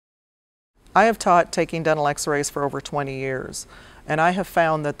I have taught taking dental x-rays for over 20 years, and I have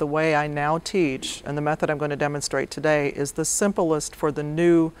found that the way I now teach, and the method I'm going to demonstrate today, is the simplest for the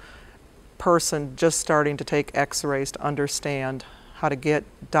new person just starting to take x-rays to understand how to get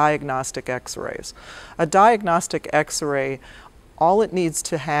diagnostic x-rays. A diagnostic x-ray, all it needs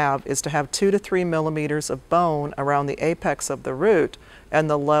to have is to have 2 to 3 millimeters of bone around the apex of the root and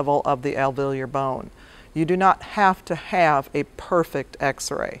the level of the alveolar bone. You do not have to have a perfect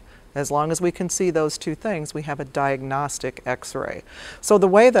x-ray. As long as we can see those two things, we have a diagnostic x-ray. So the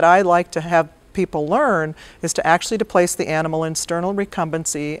way that I like to have people learn is to actually place the animal in sternal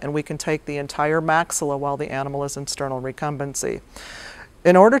recumbency, and we can take the entire maxilla while the animal is in sternal recumbency.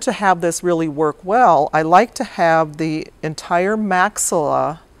 In order to have this really work well, I like to have the entire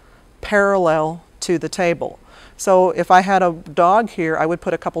maxilla parallel to the table. So if I had a dog here, I would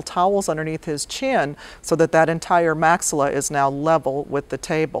put a couple towels underneath his chin so that that entire maxilla is now level with the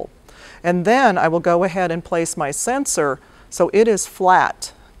table. And then I will go ahead and place my sensor so it is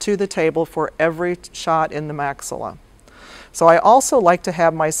flat to the table for every shot in the maxilla. So I also like to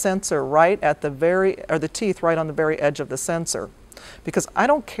have my sensor right at the teeth right on the very edge of the sensor, because I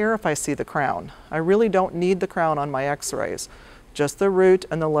don't care if I see the crown. I really don't need the crown on my x-rays, just the root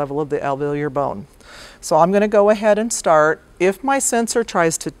and the level of the alveolar bone. So I'm going to go ahead and start. If my sensor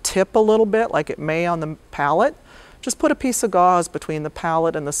tries to tip a little bit, like it may on the palate, just put a piece of gauze between the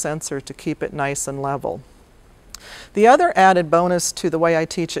palate and the sensor to keep it nice and level. The other added bonus to the way I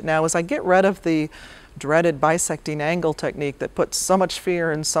teach it now is I get rid of the dreaded bisecting angle technique that puts so much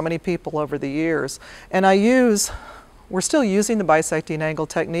fear in so many people over the years. And we're still using the bisecting angle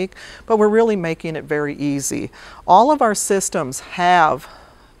technique, but we're really making it very easy. All of our systems have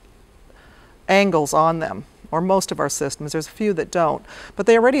angles on them, or most of our systems. There's a few that don't, but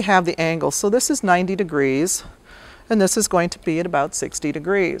they already have the angles. So this is 90 degrees. And this is going to be at about 60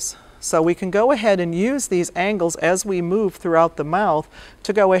 degrees. So we can go ahead and use these angles as we move throughout the mouth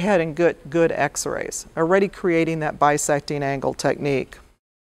to go ahead and get good x-rays, already creating that bisecting angle technique.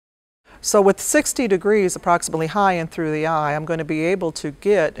 So with 60 degrees approximately high and through the eye, I'm going to be able to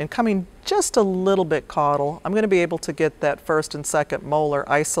get, and coming just a little bit caudal, I'm going to be able to get that first and second molar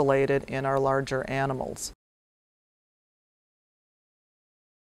isolated in our larger animals.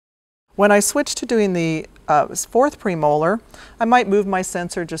 When I switch to doing the fourth premolar, I might move my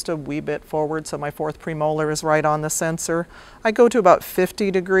sensor just a wee bit forward so my fourth premolar is right on the sensor. I go to about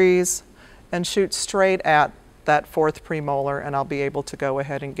 50 degrees and shoot straight at that fourth premolar, and I'll be able to go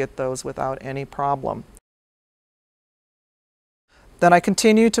ahead and get those without any problem. Then I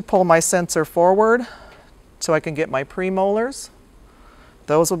continue to pull my sensor forward so I can get my premolars.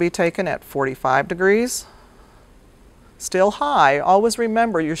 Those will be taken at 45 degrees. Still high. Always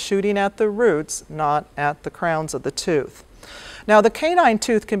remember you're shooting at the roots, not at the crowns of the tooth. Now the canine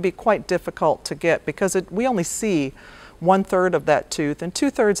tooth can be quite difficult to get because we only see 1/3 of that tooth, and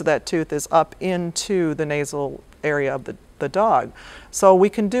 2/3 of that tooth is up into the nasal area of the dog. So we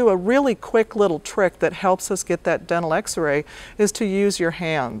can do a really quick little trick that helps us get that dental x-ray is to use your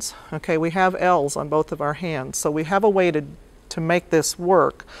hands. Okay, we have L's on both of our hands, so we have a way to make this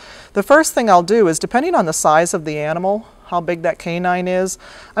work. The first thing I'll do is, depending on the size of the animal, how big that canine is,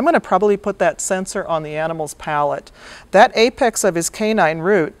 I'm going to probably put that sensor on the animal's palate. That apex of his canine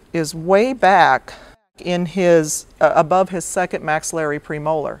root is way back in his, above his second maxillary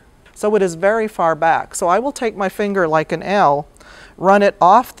premolar. So it is very far back. So I will take my finger like an L, run it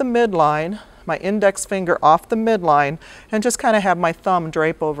off the midline, my index finger off the midline, and just kind of have my thumb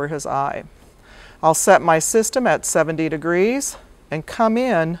drape over his eye. I'll set my system at 70 degrees and come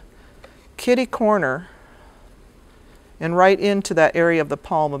in kitty corner and right into that area of the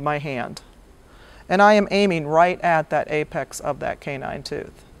palm of my hand. And I am aiming right at that apex of that canine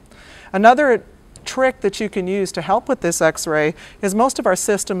tooth. Another trick that you can use to help with this x-ray is most of our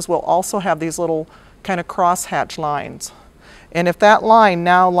systems will also have these little kind of crosshatch lines. And if that line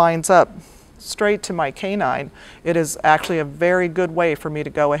now lines up straight to my canine, it is actually a very good way for me to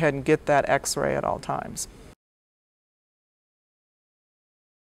go ahead and get that x-ray at all times.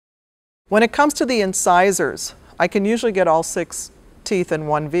 When it comes to the incisors, I can usually get all 6 teeth in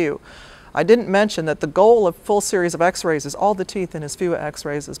one view. I didn't mention that the goal of full series of x-rays is all the teeth in as few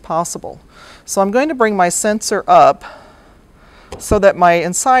x-rays as possible. So I'm going to bring my sensor up so that my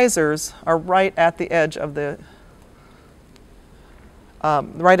incisors are right at the edge of the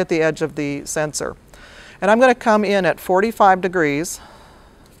sensor. And I'm going to come in at 45 degrees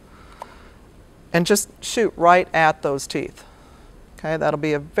and just shoot right at those teeth. Okay, that'll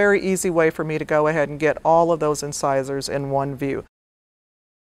be a very easy way for me to go ahead and get all of those incisors in one view.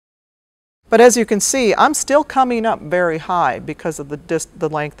 But as you can see, I'm still coming up very high because of the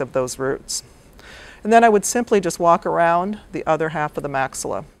length of those roots. And then I would simply just walk around the other half of the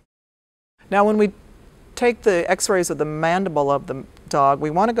maxilla. Now when we take the x-rays of the mandible of the dog, we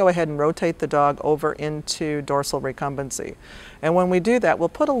want to go ahead and rotate the dog over into dorsal recumbency. And when we do that, we'll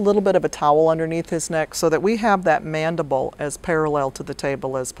put a little bit of a towel underneath his neck so that we have that mandible as parallel to the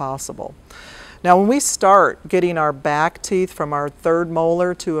table as possible. Now when we start getting our back teeth from our third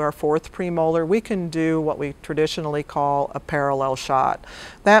molar to our fourth premolar, we can do what we traditionally call a parallel shot.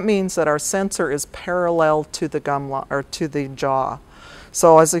 That means that our sensor is parallel to the gum or to the jaw.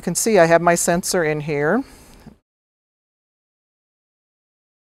 So as you can see, I have my sensor in here.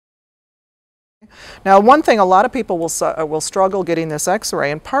 Now one thing, a lot of people will struggle getting this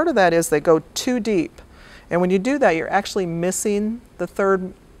x-ray, and part of that is they go too deep. And when you do that, you're actually missing the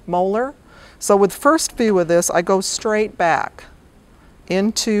third molar. So with first view of this, I go straight back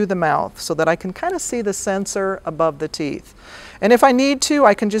into the mouth so that I can kind of see the sensor above the teeth. And if I need to,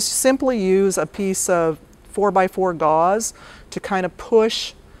 I can just simply use a piece of 4x4 gauze to kind of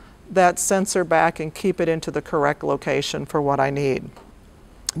push that sensor back and keep it into the correct location for what I need.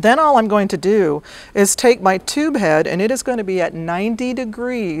 Then all I'm going to do is take my tube head, and it is going to be at 90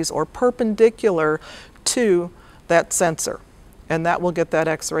 degrees or perpendicular to that sensor. And that will get that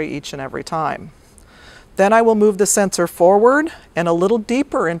x-ray each and every time. Then I will move the sensor forward and a little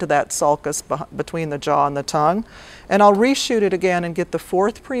deeper into that sulcus between the jaw and the tongue, and I'll reshoot it again and get the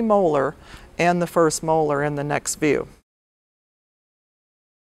fourth premolar and the first molar in the next view.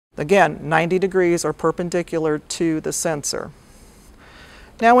 Again, 90 degrees or perpendicular to the sensor.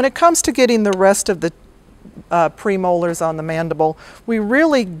 Now when it comes to getting the rest of the premolars on the mandible, we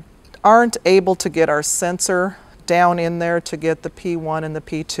really aren't able to get our sensor down in there to get the P1 and the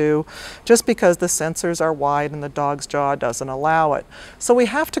P2 just because the sensors are wide and the dog's jaw doesn't allow it. So we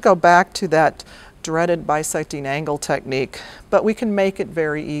have to go back to that dreaded bisecting angle technique, but we can make it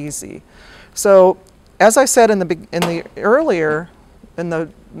very easy. So as I said in the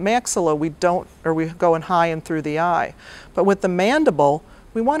maxilla, we go in high and through the eye. But with the mandible,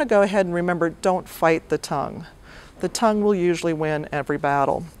 we want to go ahead and remember, don't fight the tongue. The tongue will usually win every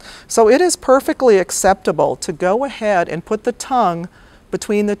battle. So it is perfectly acceptable to go ahead and put the tongue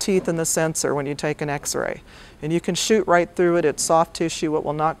between the teeth and the sensor when you take an x-ray. And you can shoot right through it. It's soft tissue. It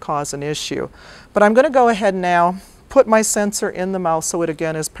will not cause an issue. But I'm going to go ahead now, put my sensor in the mouth so it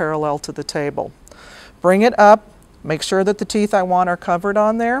again is parallel to the table. Bring it up. Make sure that the teeth I want are covered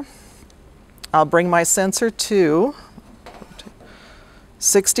on there. I'll bring my sensor to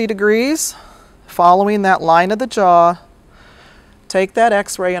 60 degrees. Following that line of the jaw, take that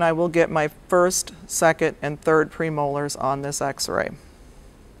x-ray and I will get my first, second, and third premolars on this x-ray.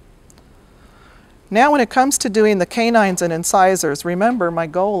 Now when it comes to doing the canines and incisors, remember my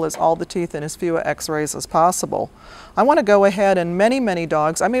goal is all the teeth in as few x-rays as possible. I want to go ahead, and many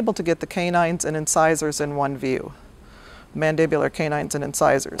dogs, I'm able to get the canines and incisors in one view. Mandibular canines and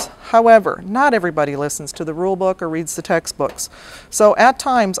incisors. However, not everybody listens to the rule book or reads the textbooks. So at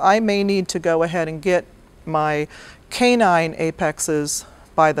times I may need to go ahead and get my canine apexes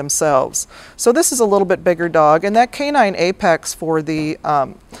by themselves. So this is a little bit bigger dog, and that canine apex for the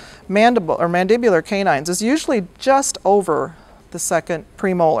mandible or mandibular canines is usually just over the second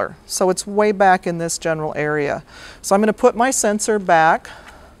premolar. So it's way back in this general area. So I'm going to put my sensor back,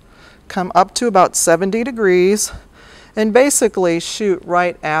 come up to about 70 degrees, and basically shoot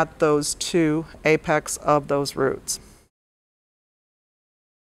right at those two apex of those roots.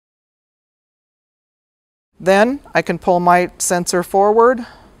 Then I can pull my sensor forward,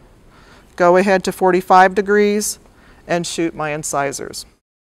 go ahead to 45 degrees, and shoot my incisors.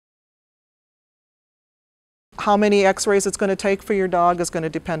 How many x-rays it's going to take for your dog is going to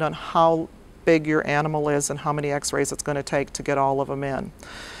depend on how big your animal is and how many x-rays it's going to take to get all of them in.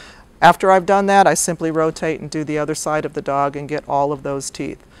 After I've done that, I simply rotate and do the other side of the dog and get all of those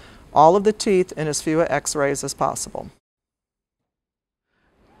teeth. All of the teeth in as few x-rays as possible.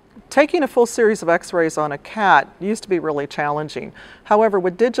 Taking a full series of x-rays on a cat used to be really challenging. However,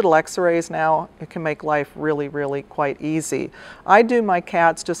 with digital x-rays now, it can make life really quite easy. I do my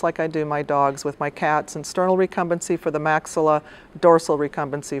cats just like I do my dogs, with my cats external recumbency for the maxilla, dorsal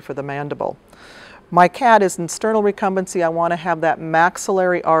recumbency for the mandible. My cat is in external recumbency. I want to have that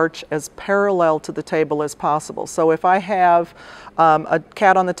maxillary arch as parallel to the table as possible. So if I have a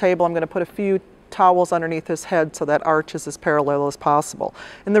cat on the table, I'm going to put a few towels underneath his head so that arch is as parallel as possible.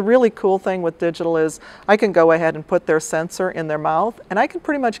 And the really cool thing with digital is I can go ahead and put their sensor in their mouth, and I can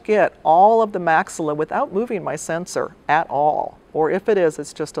pretty much get all of the maxilla without moving my sensor at all. or if it is,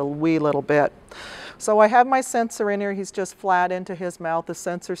 it's just a wee little bit. So I have my sensor in here. He's just flat into his mouth. The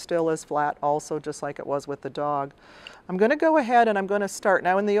sensor still is flat also, just like it was with the dog. I'm going to go ahead and I'm going to start.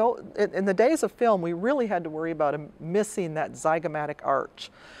 Now in the days of film, we really had to worry about missing that zygomatic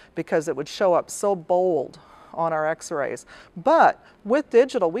arch because it would show up so bold on our x-rays. But with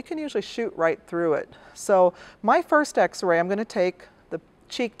digital, we can usually shoot right through it. So my first x-ray, I'm going to take the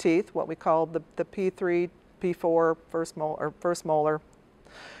cheek teeth, what we call the P3, P4, first molar,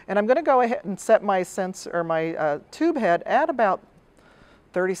 and I'm going to go ahead and set my sensor, or my tube head at about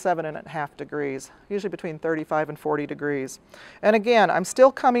 37.5 degrees, usually between 35 and 40 degrees. And again, I'm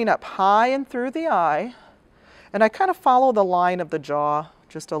still coming up high and through the eye, and I kind of follow the line of the jaw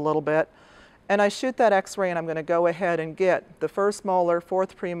just a little bit. And I shoot that x-ray, and I'm going to go ahead and get the first molar,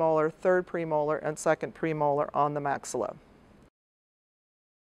 fourth premolar, third premolar, and second premolar on the maxilla.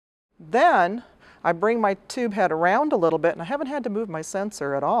 Then I bring my tube head around a little bit, and I haven't had to move my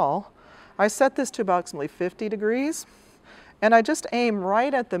sensor at all. I set this to approximately 50 degrees, and I just aim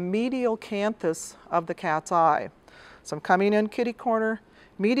right at the medial canthus of the cat's eye. So I'm coming in kitty corner,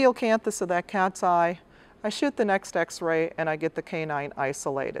 medial canthus of that cat's eye. I shoot the next x-ray, and I get the canine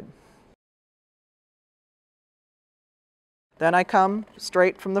isolated. Then I come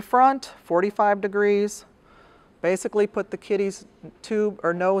straight from the front, 45 degrees, basically put the kitty's tube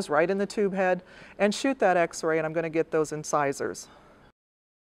or nose right in the tube head and shoot that x-ray, and I'm going to get those incisors.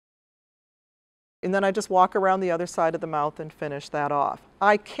 And then I just walk around the other side of the mouth and finish that off.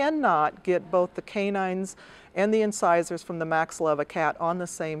 I cannot get both the canines and the incisors from the maxilla of a cat on the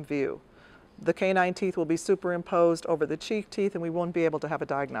same view. The canine teeth will be superimposed over the cheek teeth, and we won't be able to have a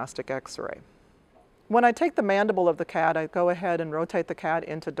diagnostic x-ray. When I take the mandible of the cat, I go ahead and rotate the cat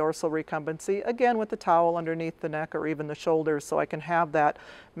into dorsal recumbency, again with the towel underneath the neck or even the shoulders, so I can have that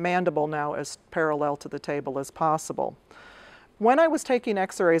mandible now as parallel to the table as possible. When I was taking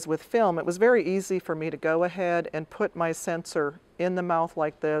x-rays with film, it was very easy for me to go ahead and put my sensor in the mouth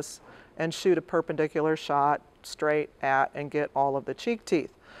like this and shoot a perpendicular shot straight at and get all of the cheek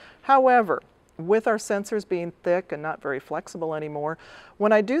teeth. However, with our sensors being thick and not very flexible anymore,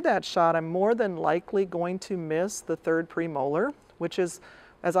 when I do that shot, I'm more than likely going to miss the third premolar, which is,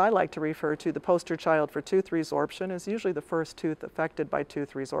 as I like to refer to, the poster child for tooth resorption, is usually the first tooth affected by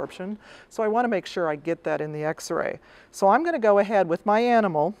tooth resorption. So I want to make sure I get that in the x-ray. So I'm going to go ahead with my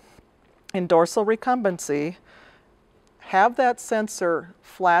animal in dorsal recumbency, have that sensor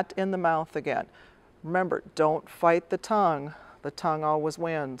flat in the mouth again. Remember, don't fight the tongue. The tongue always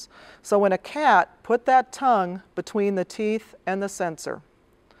wins. So when a cat, put that tongue between the teeth and the sensor.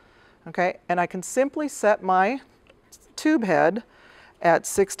 Okay, and I can simply set my tube head at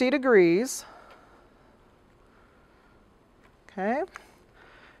 60 degrees. Okay,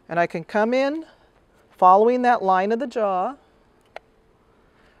 and I can come in following that line of the jaw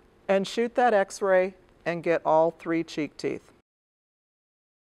and shoot that x-ray and get all 3 cheek teeth.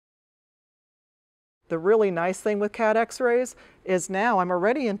 The really nice thing with cat x-rays is now I'm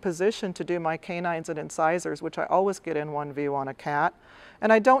already in position to do my canines and incisors, which I always get in one view on a cat,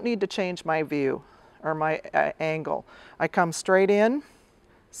 and I don't need to change my view or my angle. I come straight in,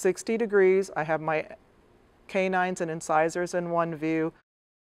 60 degrees, I have my canines and incisors in one view,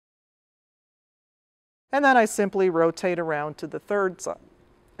 and then I simply rotate around to the third side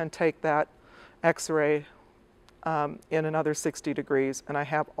and take that x-ray in another 60 degrees, and I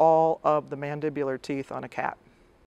have all of the mandibular teeth on a cat.